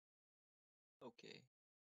Okay.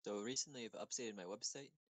 So recently I've updated my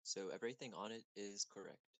website, so everything on it is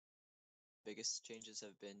correct. Biggest changes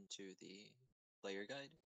have been to the player guide.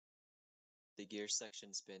 The gear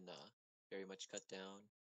section's been very much cut down.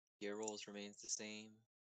 Gear rolls remains the same.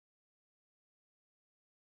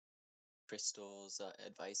 Crystal's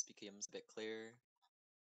advice becomes a bit clearer.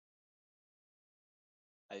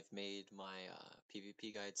 I've made my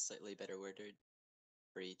PvP guide slightly better worded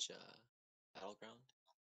for each battleground.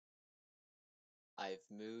 I've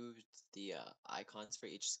moved the icons for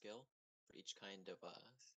each skill, for each kind of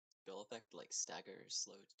skill effect, like stagger,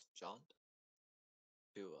 slow, jaunt,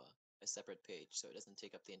 to a separate page, so it doesn't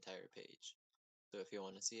take up the entire page. So if you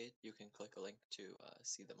want to see it, you can click a link to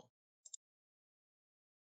see them all.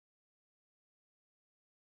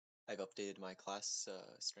 I've updated my class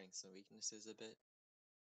strengths and weaknesses a bit,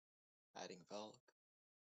 adding Valk.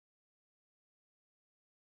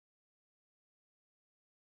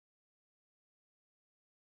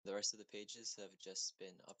 The rest of the pages have just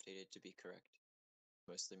been updated to be correct.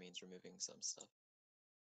 Mostly means removing some stuff.